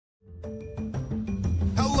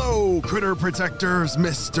Critter Protectors,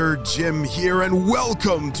 Mr. Jim here, and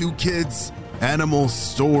welcome to Kids Animal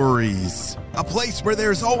Stories, a place where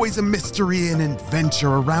there's always a mystery and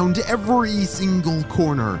adventure around every single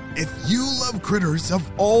corner. If you love critters of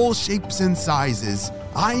all shapes and sizes,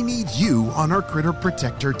 I need you on our Critter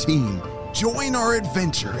Protector team. Join our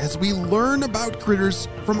adventure as we learn about critters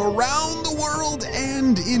from around the world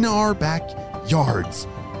and in our backyards.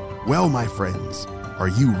 Well, my friends, are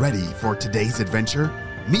you ready for today's adventure?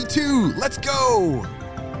 Me too! Let's go!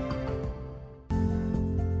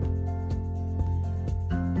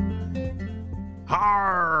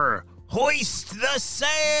 Arr! Hoist the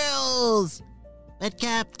sails! But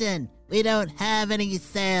Captain, we don't have any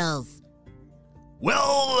sails.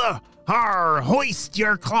 Well, hoist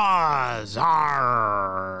your claws!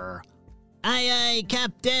 Arr! Aye, aye,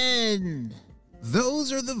 Captain!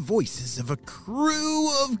 Those are the voices of a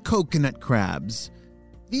crew of coconut crabs.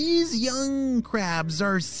 These young crabs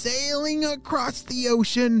are sailing across the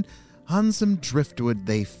ocean on some driftwood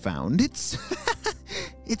they found. It's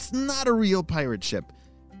not a real pirate ship,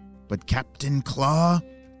 but Captain Claw,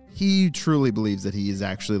 he truly believes that he is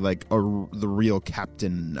actually like the real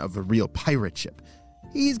captain of a real pirate ship.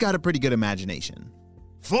 He's got a pretty good imagination.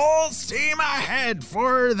 Full steam ahead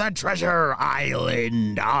for the treasure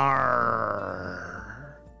island!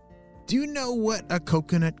 Arr! Do you know what a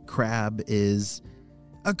coconut crab is?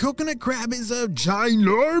 A coconut crab is a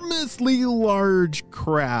ginormously large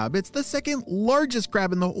crab. It's the second largest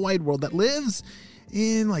crab in the whole wide world that lives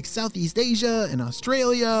in like Southeast Asia and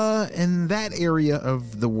Australia and that area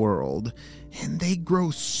of the world. And they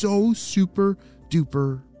grow so super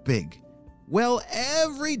duper big. Well,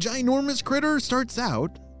 every ginormous critter starts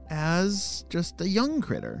out as just a young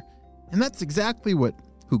critter. And that's exactly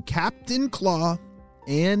who Captain Claw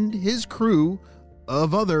and his crew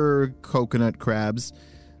of other coconut crabs,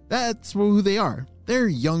 that's who they are. They're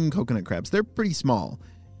young coconut crabs. They're pretty small.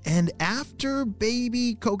 And after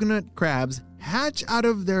baby coconut crabs hatch out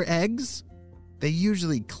of their eggs, they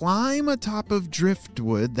usually climb atop of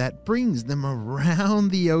driftwood that brings them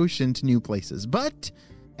around the ocean to new places. But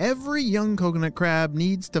every young coconut crab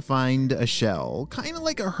needs to find a shell, kind of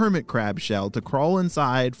like a hermit crab shell, to crawl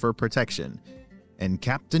inside for protection. And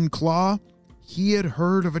Captain Claw, he had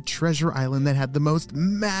heard of a treasure island that had the most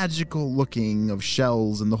magical looking of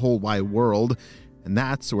shells in the whole wide world, and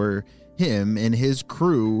that's where him and his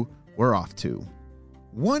crew were off to.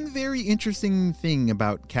 One very interesting thing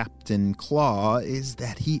about Captain Claw is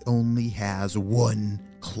that he only has one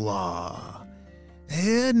claw.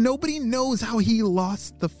 And nobody knows how he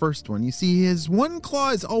lost the first one. You see, his one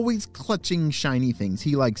claw is always clutching shiny things.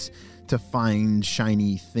 He likes to find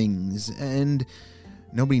shiny things, and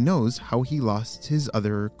nobody knows how he lost his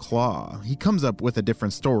other claw. He comes up with a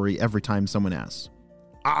different story every time someone asks.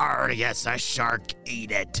 Arr, yes, a shark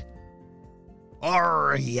ate it.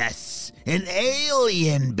 Arr, yes, an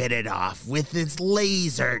alien bit it off with its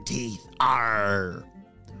laser teeth. Arr.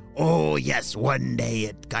 Oh, yes, one day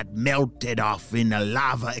it got melted off in a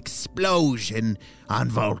lava explosion on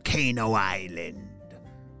Volcano Island.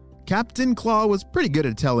 Captain Claw was pretty good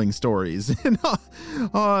at telling stories, and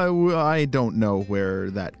I don't know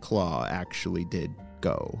where that claw actually did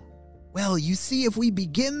go. Well, you see, if we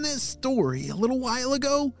begin this story a little while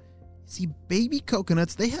ago, see, baby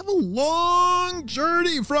coconuts, they have a long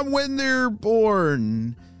journey from when they're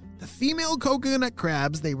born. The female coconut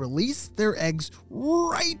crabs, they release their eggs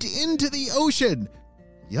right into the ocean.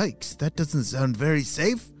 Yikes, that doesn't sound very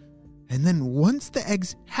safe. And then once the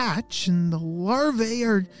eggs hatch and the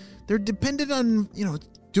larvae they're dependent on,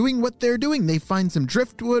 doing what they're doing. They find some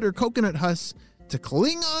driftwood or coconut husks to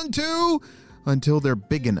cling onto until they're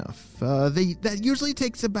big enough. That usually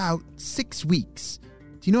takes about 6 weeks.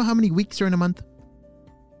 Do you know how many weeks are in a month?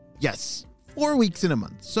 Yes, 4 weeks in a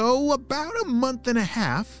month. So about a month and a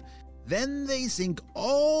half. Then they sink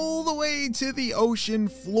all the way to the ocean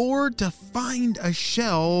floor to find a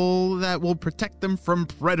shell that will protect them from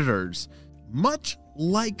predators. Much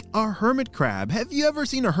like a hermit crab. Have you ever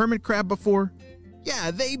seen a hermit crab before?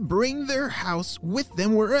 Yeah, they bring their house with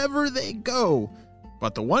them wherever they go.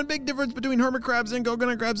 But the one big difference between hermit crabs and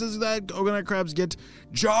coconut crabs is that coconut crabs get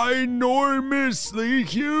ginormously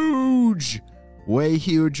huge. Way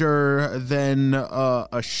huger than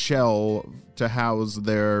a shell to house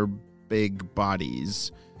their big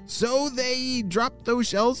bodies. So they drop those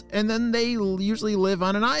shells and then they usually live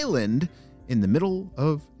on an island in the middle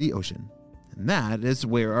of the ocean. And that is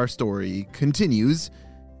where our story continues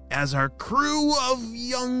as our crew of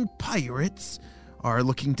young pirates are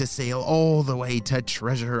looking to sail all the way to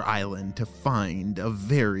Treasure Island to find a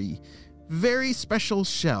very, very special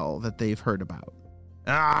shell that they've heard about.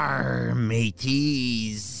 Arr,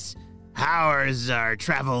 mateys, How's our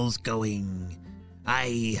travels going?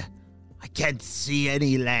 I can't see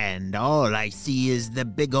any land. All I see is the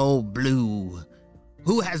big old blue.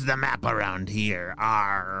 Who has the map around here?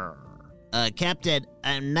 Captain,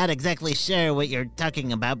 I'm not exactly sure what you're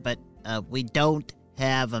talking about, but we don't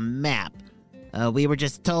have a map. We were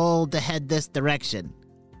just told to head this direction.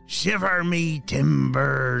 Shiver me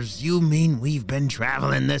timbers. You mean we've been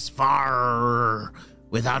traveling this far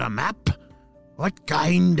without a map? What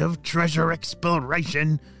kind of treasure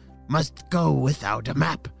exploration must go without a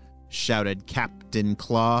map? Shouted Captain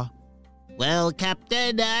Claw. Well,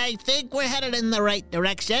 Captain, I think we're headed in the right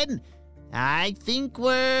direction. I think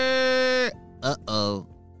we're... Uh-oh.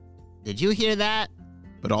 Did you hear that?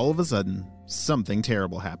 But all of a sudden, something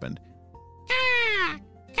terrible happened.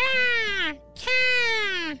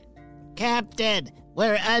 Captain,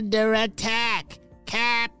 we're under attack.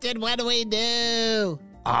 Captain, what do we do?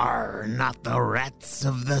 Are not the rats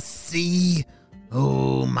of the sea?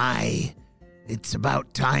 Oh my. It's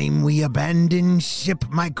about time we abandon ship,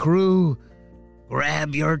 my crew.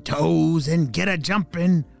 Grab your toes and get a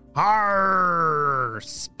jumpin'. Arr!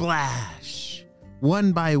 Splash.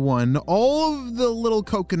 One by one, all of the little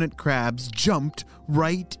coconut crabs jumped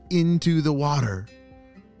right into the water.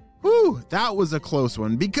 Whew, that was a close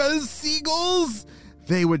one, because seagulls,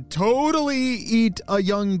 they would totally eat a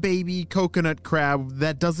young baby coconut crab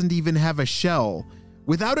that doesn't even have a shell.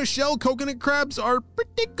 Without a shell, coconut crabs are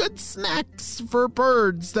pretty good snacks for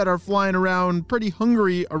birds that are flying around pretty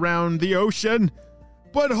hungry around the ocean.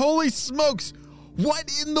 But holy smokes,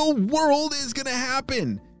 what in the world is gonna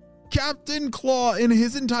happen? Captain Claw and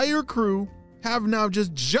his entire crew have now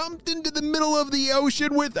just jumped into the middle of the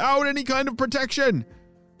ocean without any kind of protection.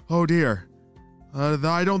 Oh dear.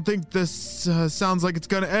 I don't think this sounds like it's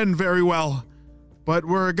gonna end very well. But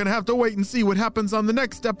we're gonna have to wait and see what happens on the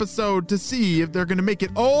next episode to see if they're gonna make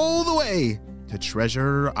it all the way to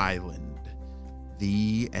Treasure Island.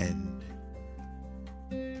 The end.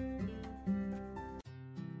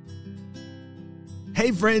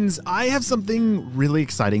 Hey friends, I have something really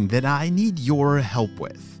exciting that I need your help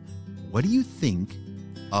with. What do you think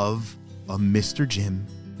of a Mr. Jim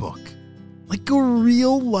book? Like a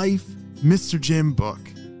real life Mr. Jim book.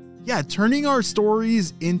 Yeah, turning our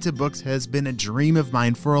stories into books has been a dream of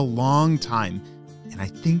mine for a long time, and I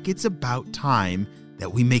think it's about time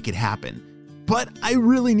that we make it happen. But I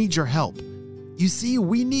really need your help. You see,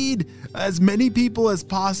 we need as many people as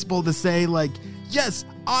possible to say, like, yes,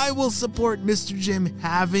 I will support Mr. Jim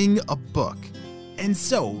having a book. And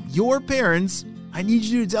so, your parents, I need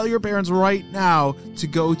you to tell your parents right now to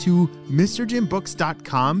go to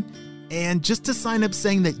MrJimBooks.com and just to sign up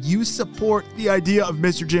saying that you support the idea of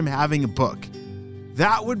Mr. Jim having a book.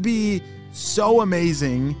 That would be so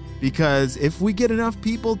amazing, because if we get enough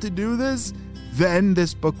people to do this, then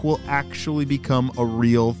this book will actually become a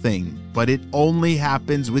real thing. But it only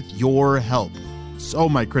happens with your help. So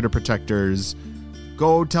my critter protectors,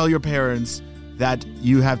 go tell your parents that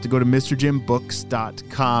you have to go to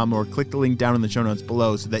MrJimBooks.com or click the link down in the show notes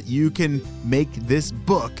below so that you can make this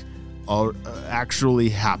book actually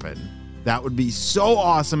happen. That would be so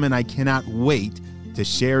awesome, and I cannot wait to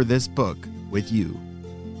share this book with you.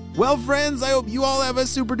 Well, friends, I hope you all have a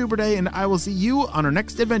super duper day, and I will see you on our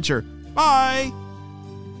next adventure. Bye!